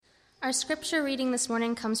Our scripture reading this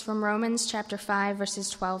morning comes from Romans chapter 5, verses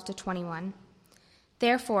 12 to 21.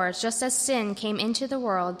 Therefore, just as sin came into the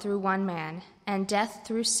world through one man, and death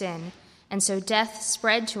through sin, and so death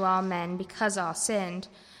spread to all men because all sinned.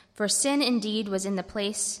 For sin indeed was in the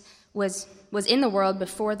world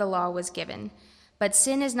before the law was given. But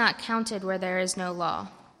sin is not counted where there is no law.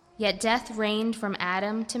 Yet death reigned from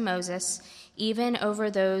Adam to Moses, even over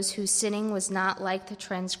those whose sinning was not like the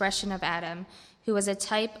transgression of Adam, who was a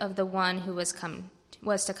type of the one who was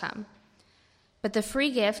to come. But the free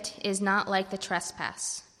gift is not like the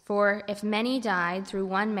trespass. For if many died through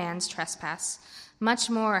one man's trespass, much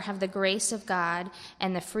more have the grace of God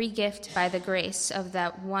and the free gift by the grace of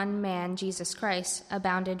that one man, Jesus Christ,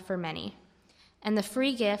 abounded for many. And the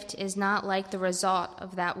free gift is not like the result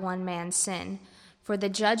of that one man's sin. For the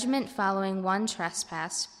judgment following one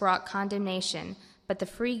trespass brought condemnation, but the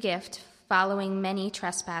free gift following many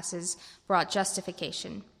trespasses brought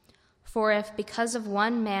justification. For if, because of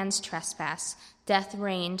one man's trespass, death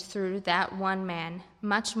reigned through that one man,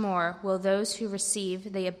 much more will those who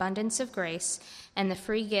receive the abundance of grace and the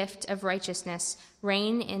free gift of righteousness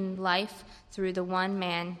reign in life through the one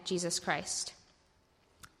man, Jesus Christ.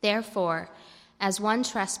 Therefore, as one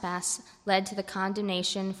trespass led to the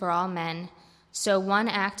condemnation for all men, so one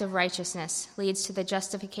act of righteousness leads to the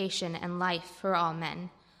justification and life for all men.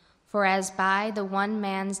 For as by the one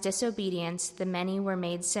man's disobedience the many were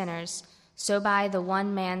made sinners, so by the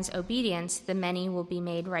one man's obedience the many will be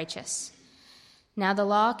made righteous. Now the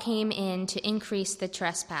law came in to increase the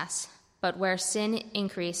trespass, but where sin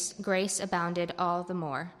increased, grace abounded all the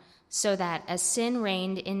more, so that as sin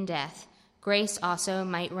reigned in death, grace also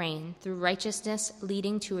might reign through righteousness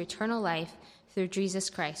leading to eternal life through Jesus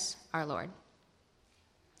Christ our Lord.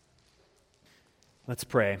 Let's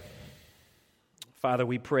pray. Father,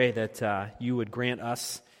 we pray that you would grant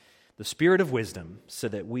us the spirit of wisdom so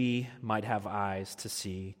that we might have eyes to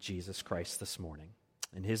see Jesus Christ this morning.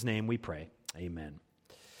 In his name we pray. Amen.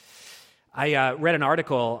 I read an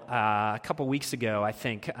article a couple weeks ago, I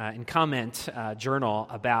think, in Comment Journal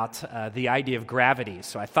about the idea of gravity.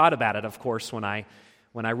 So I thought about it, of course, when I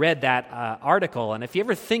read that article. And if you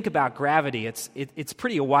ever think about gravity, it's a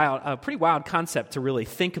pretty wild concept to really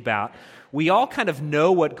think about. We all kind of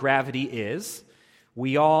know what gravity is.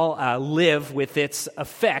 We all live with its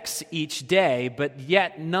effects each day, but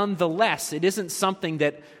yet, nonetheless, it isn't something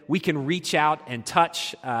that we can reach out and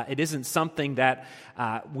touch. It isn't something that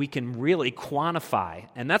we can really quantify.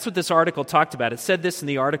 And that's what this article talked about. It said this in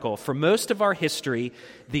the article: for most of our history,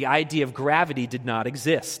 the idea of gravity did not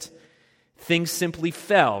exist. Things simply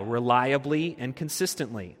fell reliably and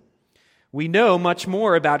consistently. We know much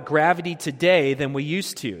more about gravity today than we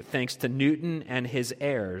used to, thanks to Newton and his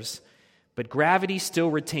heirs. But gravity still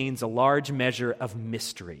retains a large measure of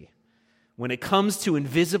mystery. When it comes to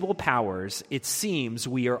invisible powers, it seems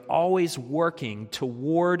we are always working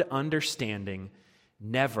toward understanding,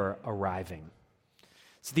 never arriving.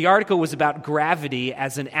 So the article was about gravity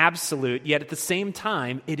as an absolute, yet at the same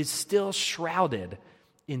time, it is still shrouded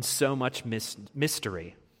in so much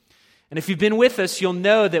mystery. And if you've been with us, you'll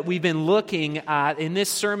know that we've been looking in this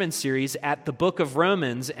sermon series at the book of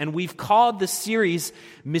Romans, and we've called the series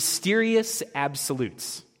Mysterious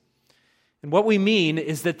Absolutes. And what we mean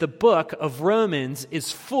is that the book of Romans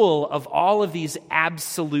is full of all of these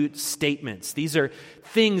absolute statements. These are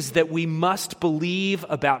things that we must believe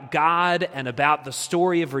about God and about the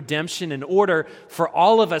story of redemption in order for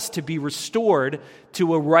all of us to be restored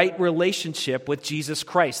to a right relationship with Jesus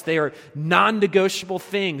Christ. They are non-negotiable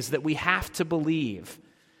things that we have to believe.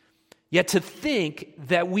 Yet to think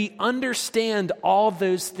that we understand all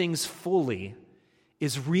those things fully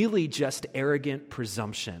is really just arrogant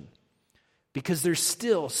presumption, because there's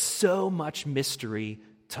still so much mystery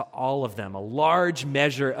to all of them, a large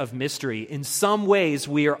measure of mystery. In some ways,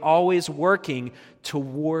 we are always working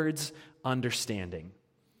towards understanding.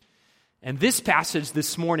 And this passage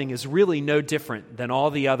this morning is really no different than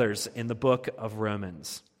all the others in the book of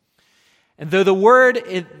Romans. And though the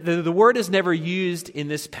word is never used in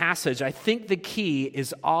this passage, I think the key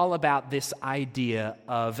is all about this idea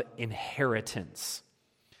of inheritance.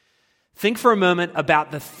 Think for a moment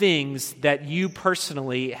about the things that you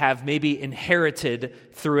personally have maybe inherited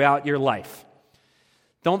throughout your life.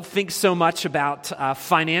 Don't think so much about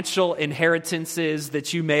financial inheritances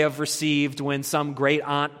that you may have received when some great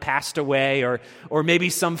aunt passed away, or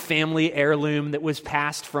maybe some family heirloom that was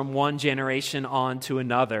passed from one generation on to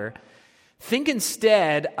another. Think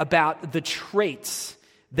instead about the traits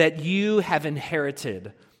that you have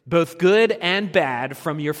inherited, both good and bad,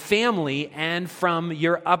 from your family and from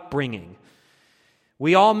your upbringing.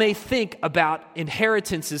 We all may think about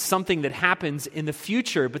inheritance as something that happens in the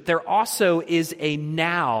future, but there also is a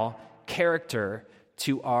now character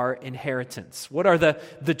to our inheritance. What are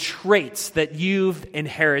the traits that you've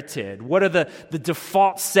inherited? What are the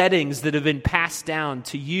default settings that have been passed down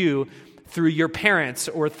to you through your parents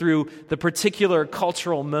or through the particular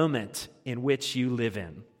cultural moment in which you live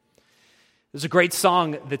in? There's a great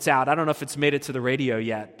song that's out. I don't know if it's made it to the radio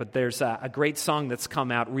yet, but there's a great song that's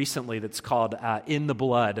come out recently that's called In the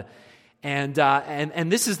Blood. And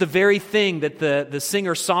this is the very thing that the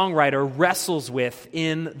singer-songwriter wrestles with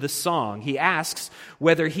in the song. He asks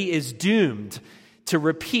whether he is doomed to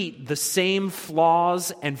repeat the same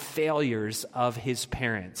flaws and failures of his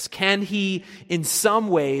parents. Can he, in some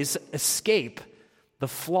ways, escape the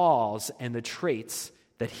flaws and the traits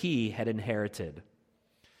that he had inherited?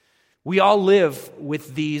 We all live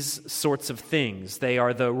with these sorts of things. They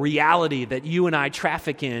are the reality that you and I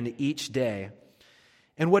traffic in each day.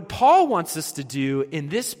 And what Paul wants us to do in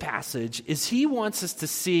this passage is he wants us to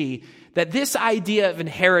see that this idea of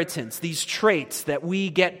inheritance, these traits that we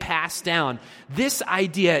get passed down, this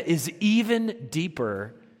idea is even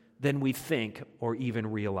deeper than we think or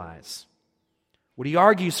even realize. What he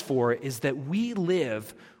argues for is that we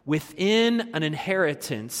live within an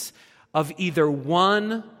inheritance of either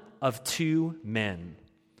one of two men.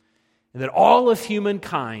 And that all of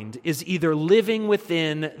humankind is either living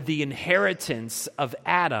within the inheritance of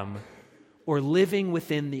Adam or living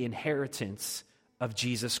within the inheritance of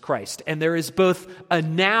Jesus Christ. And there is both a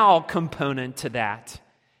now component to that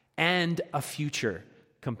and a future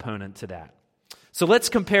component to that. So let's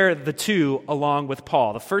compare the two along with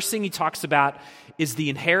Paul. The first thing he talks about is the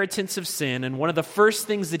inheritance of sin. And one of the first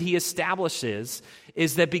things that he establishes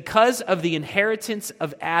is that because of the inheritance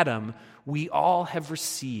of Adam, we all have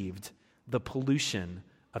received the pollution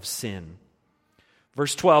of sin.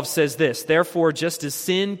 Verse 12 says this, "Therefore, just as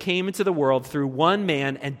sin came into the world through one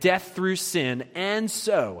man and death through sin, and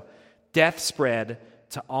so death spread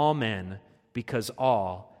to all men because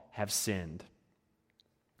all have sinned."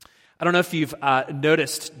 I don't know if you've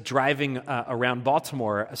noticed driving around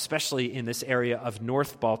Baltimore, especially in this area of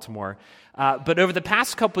North Baltimore, but over the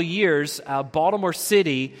past couple years, Baltimore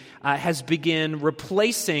City has begun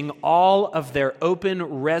replacing all of their open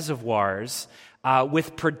reservoirs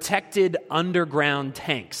with protected underground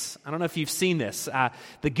tanks. I don't know if you've seen this.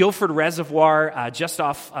 The Guilford Reservoir, just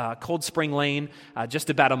off Cold Spring Lane, just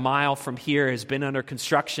about a mile from here, has been under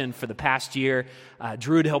construction for the past year.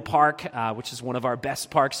 Druid Hill Park, which is one of our best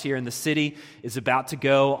parks here in the city, is about to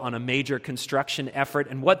go on a major construction effort.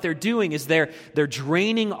 And what they're doing is they're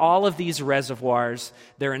draining all of these reservoirs.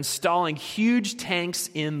 They're installing huge tanks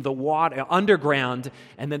in the water underground,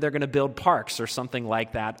 and then they're going to build parks or something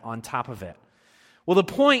like that on top of it. Well, the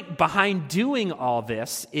point behind doing all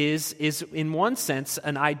this is in one sense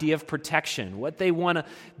an idea of protection. What they want to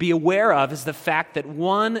be aware of is the fact that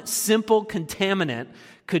one simple contaminant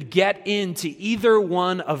could get into either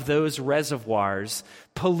one of those reservoirs,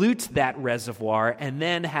 pollute that reservoir, and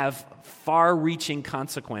then have far-reaching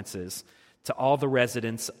consequences to all the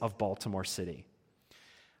residents of Baltimore City.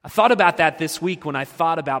 I thought about that this week when I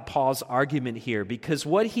thought about Paul's argument here, because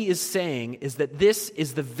what he is saying is that this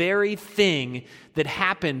is the very thing that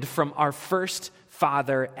happened from our first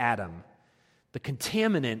father, Adam. The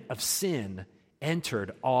contaminant of sin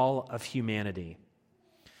entered all of humanity.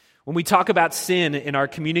 When we talk about sin in our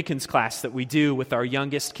communicants class that we do with our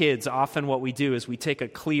youngest kids, often what we do is we take a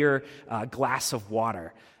clear glass of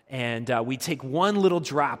water. And we take one little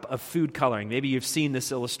drop of food coloring. Maybe you've seen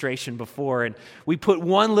this illustration before. And we put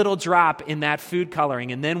one little drop in that food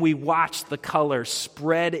coloring, and then we watch the color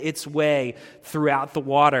spread its way throughout the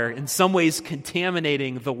water, in some ways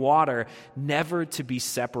contaminating the water, never to be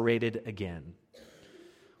separated again.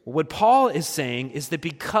 What Paul is saying is that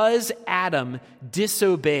because Adam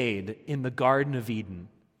disobeyed in the Garden of Eden,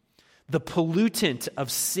 the pollutant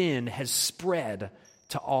of sin has spread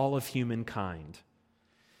to all of humankind.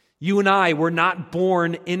 You and I were not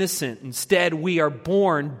born innocent. Instead, we are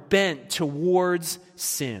born bent towards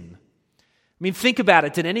sin. I mean, think about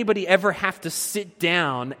it. Did anybody ever have to sit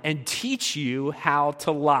down and teach you how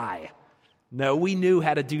to lie? No, we knew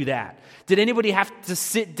how to do that. Did anybody have to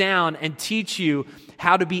sit down and teach you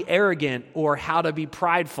how to be arrogant or how to be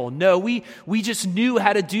prideful? No, we just knew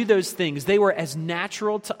how to do those things. They were as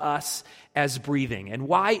natural to us as breathing. And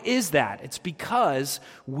why is that? It's because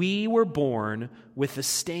we were born with the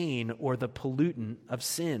stain or the pollutant of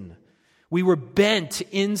sin. We were bent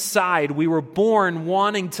inside. We were born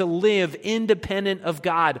wanting to live independent of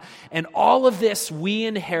God. And all of this we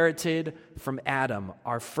inherited from Adam,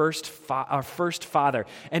 our first father.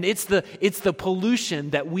 And it's the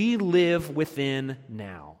pollution that we live within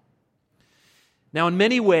now. Now, in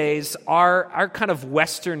many ways, our kind of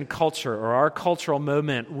Western culture or our cultural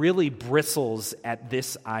moment really bristles at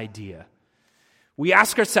this idea. We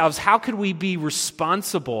ask ourselves, how could we be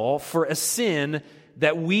responsible for a sin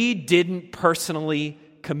that we didn't personally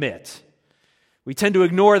commit? We tend to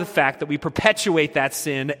ignore the fact that we perpetuate that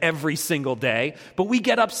sin every single day, but we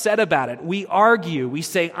get upset about it. We argue. We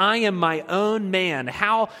say, I am my own man.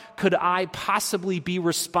 How could I possibly be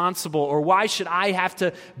responsible, or why should I have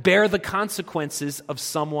to bear the consequences of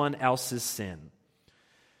someone else's sin?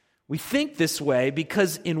 We think this way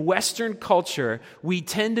because in Western culture, we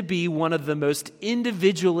tend to be one of the most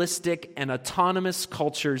individualistic and autonomous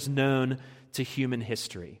cultures known to human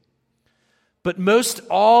history. But most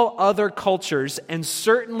all other cultures, and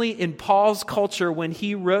certainly in Paul's culture when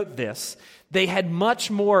he wrote this, they had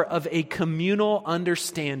much more of a communal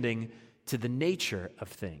understanding to the nature of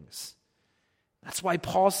things. That's why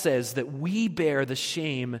Paul says that we bear the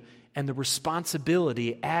shame and the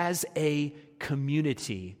responsibility as a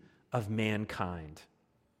community of mankind.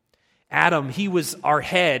 Adam, he was our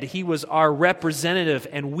head, he was our representative,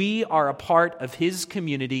 and we are a part of his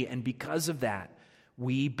community, and because of that,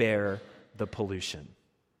 we bear the pollution.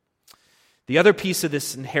 The other piece of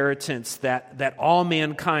this inheritance that all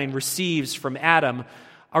mankind receives from Adam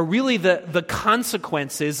are really the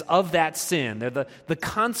consequences of that sin. They're the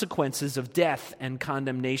consequences of death and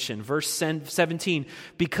condemnation. Verse 17,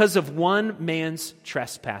 because of one man's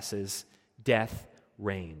trespasses, death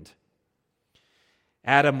reigned.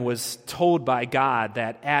 Adam was told by God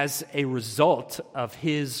that as a result of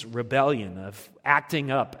his rebellion, of acting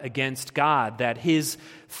up against God, that his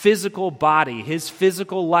physical body, his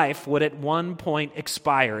physical life would at one point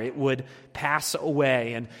expire. It would pass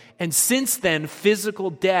away. And since then, physical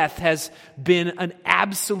death has been an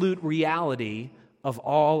absolute reality of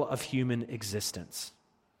all of human existence.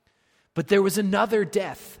 But there was another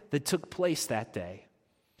death that took place that day.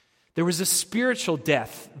 There was a spiritual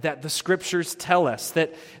death that the scriptures tell us,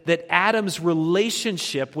 that Adam's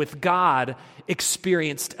relationship with God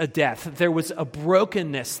experienced a death. There was a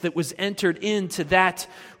brokenness that was entered into that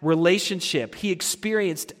relationship. He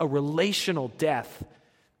experienced a relational death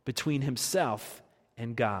between himself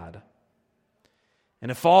and God. And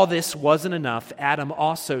if all this wasn't enough, Adam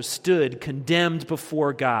also stood condemned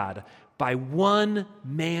before God by one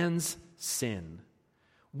man's sin.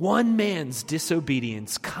 One man's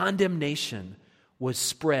disobedience, condemnation, was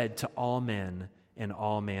spread to all men and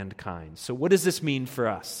all mankind. So what does this mean for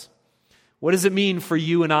us? What does it mean for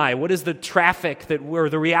you and I? What is the traffic or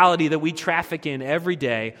the reality that we traffic in every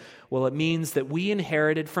day? Well, it means that we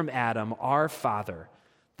inherited from Adam, our father,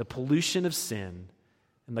 the pollution of sin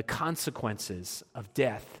and the consequences of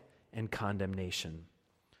death and condemnation.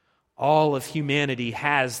 All of humanity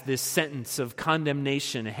has this sentence of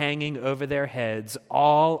condemnation hanging over their heads.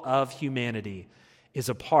 All of humanity is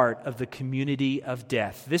a part of the community of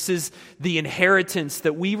death. This is the inheritance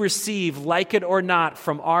that we receive, like it or not,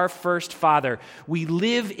 from our first father. We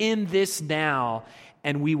live in this now,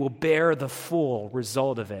 and we will bear the full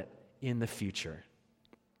result of it in the future.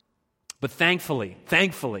 But thankfully,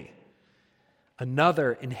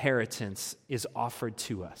 another inheritance is offered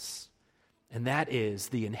to us. And that is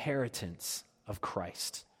the inheritance of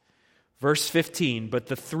Christ. Verse 15, but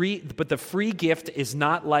the free gift is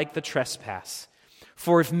not like the trespass.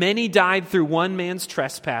 For if many died through one man's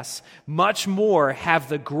trespass, much more have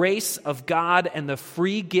the grace of God and the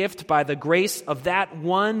free gift by the grace of that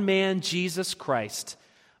one man, Jesus Christ,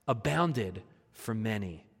 abounded for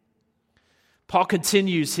many. Paul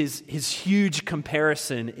continues his huge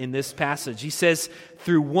comparison in this passage. He says,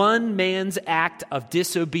 through one man's act of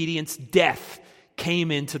disobedience, death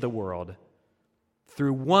came into the world.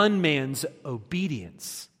 Through one man's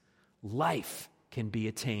obedience, life can be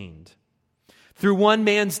attained. Through one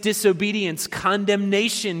man's disobedience,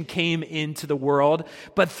 condemnation came into the world.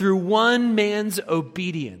 But through one man's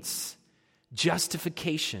obedience,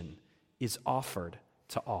 justification is offered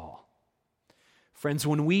to all. Friends,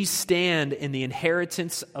 when we stand in the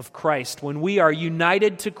inheritance of Christ, when we are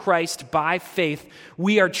united to Christ by faith,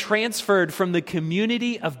 we are transferred from the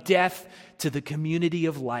community of death to the community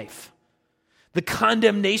of life. The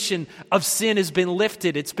condemnation of sin has been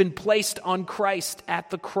lifted. It's been placed on Christ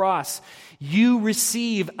at the cross. You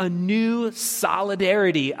receive a new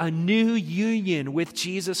solidarity, a new union with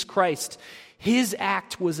Jesus Christ. His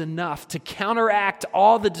act was enough to counteract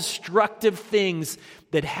all the destructive things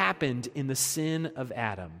that happened in the sin of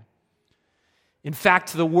Adam. In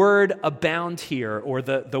fact, the word abound here, or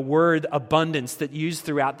the word abundance that used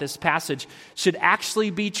throughout this passage, should actually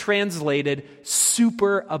be translated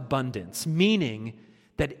superabundance, meaning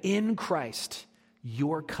that in Christ,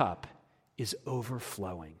 your cup is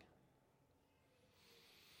overflowing.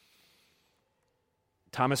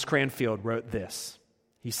 Thomas Cranfield wrote this.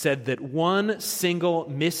 He said that one single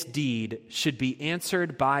misdeed should be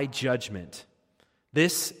answered by judgment.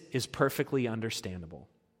 This is perfectly understandable.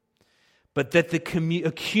 But that the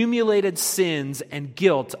accumulated sins and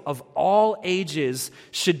guilt of all ages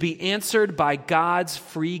should be answered by God's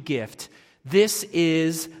free gift. This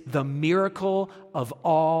is the miracle of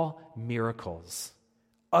all miracles,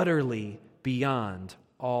 utterly beyond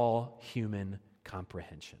all human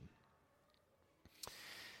comprehension.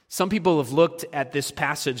 Some people have looked at this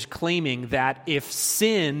passage claiming that if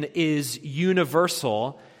sin is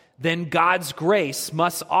universal, then God's grace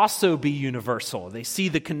must also be universal. They see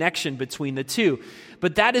the connection between the two.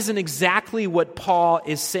 But that isn't exactly what Paul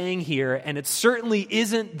is saying here, and it certainly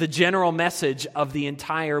isn't the general message of the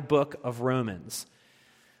entire book of Romans.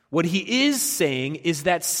 What he is saying is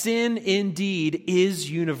that sin indeed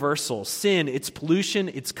is universal. Sin, its pollution,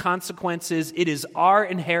 its consequences, it is our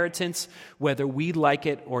inheritance whether we like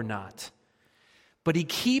it or not. But he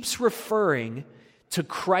keeps referring to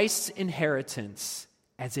Christ's inheritance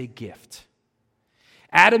as a gift.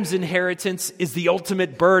 Adam's inheritance is the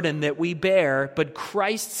ultimate burden that we bear, but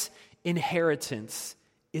Christ's inheritance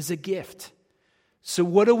is a gift. So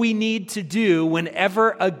what do we need to do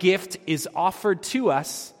whenever a gift is offered to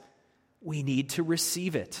us? We need to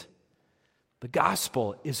receive it. The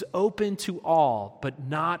gospel is open to all, but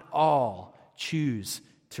not all choose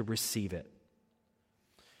to receive it.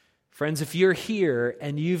 Friends, if you're here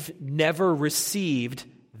and you've never received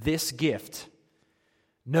this gift,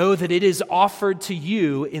 know that it is offered to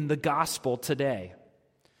you in the gospel today.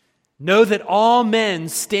 Know that all men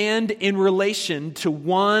stand in relation to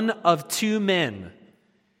one of two men.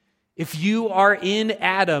 If you are in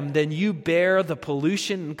Adam, then you bear the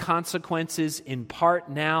pollution and consequences in part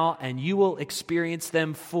now, and you will experience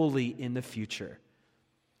them fully in the future.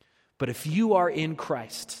 But if you are in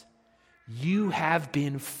Christ, you have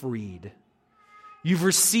been freed. You've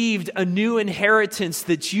received a new inheritance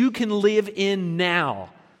that you can live in now,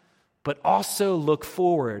 but also look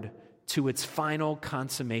forward to its final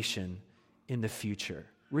consummation in the future.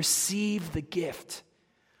 Receive the gift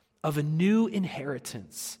of a new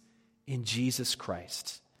inheritance in Jesus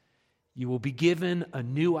Christ. You will be given a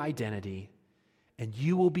new identity, and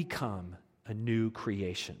you will become a new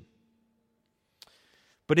creation.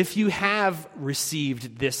 But if you have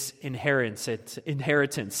received this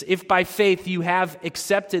inheritance, if by faith you have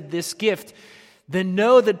accepted this gift, then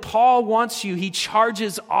know that Paul wants you, he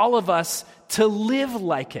charges all of us to live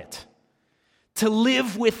like it, to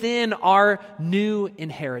live within our new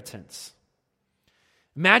inheritance.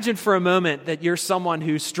 Imagine for a moment that you're someone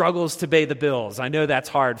who struggles to pay the bills. I know that's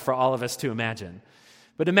hard for all of us to imagine.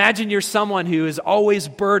 But imagine you're someone who is always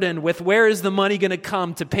burdened with where is the money going to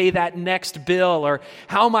come to pay that next bill, or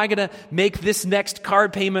how am I going to make this next car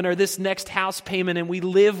payment or this next house payment, and we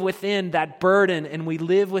live within that burden and we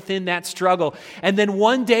live within that struggle. And then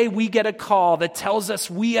one day we get a call that tells us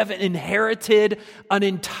we have inherited an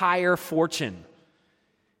entire fortune.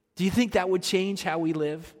 Do you think that would change how we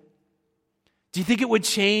live? Do you think it would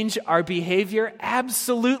change our behavior?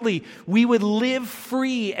 Absolutely. We would live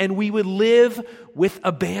free and we would live with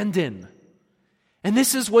abandon. And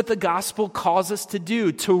this is what the gospel calls us to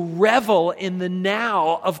do, to revel in the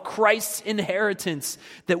now of Christ's inheritance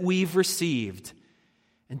that we've received,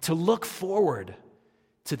 and to look forward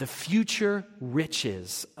to the future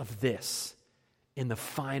riches of this in the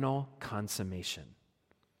final consummation.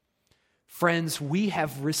 Friends, we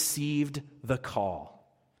have received the call.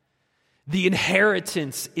 The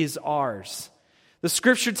inheritance is ours. The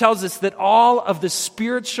scripture tells us that all of the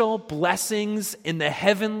spiritual blessings in the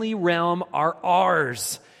heavenly realm are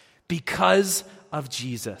ours because of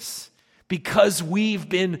Jesus, because we've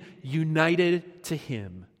been united to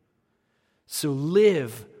him. So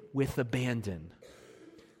live with abandon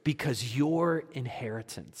because your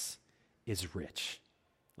inheritance is rich.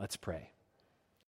 Let's pray.